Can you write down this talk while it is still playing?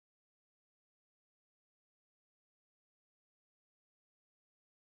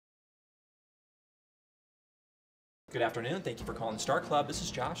Good afternoon. Thank you for calling Star Club. This is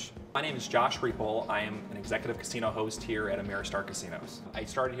Josh. My name is Josh Riepel. I am an executive casino host here at Ameristar Casinos. I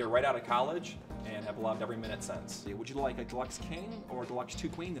started here right out of college and have loved every minute since. Would you like a deluxe king or a deluxe 2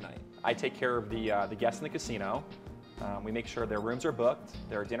 queen tonight? I take care of the guests in the casino. We make sure their rooms are booked,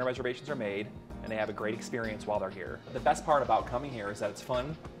 their dinner reservations are made, and they have a great experience while they're here. The best part about coming here is that it's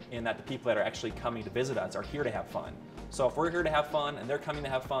fun and that the people that are actually coming to visit us are here to have fun. So if we're here to have fun and they're coming to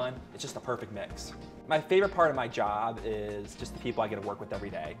have fun, it's just a perfect mix. My favorite part of my job is just the people I get to work with every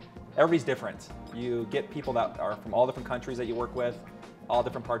day. Everybody's different. You get people that are from all different countries that you work with, all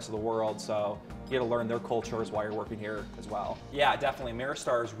different parts of the world, so you get to learn their cultures while you're working here as well. Yeah, definitely.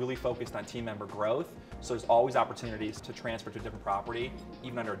 Ameristar is really focused on team member growth, so there's always opportunities to transfer to a different property,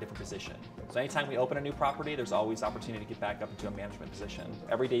 even under a different position. So anytime we open a new property, there's always opportunity to get back up into a management position.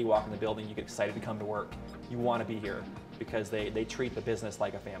 Every day you walk in the building, you get excited to come to work. You want to be here because they treat the business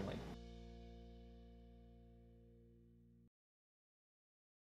like a family.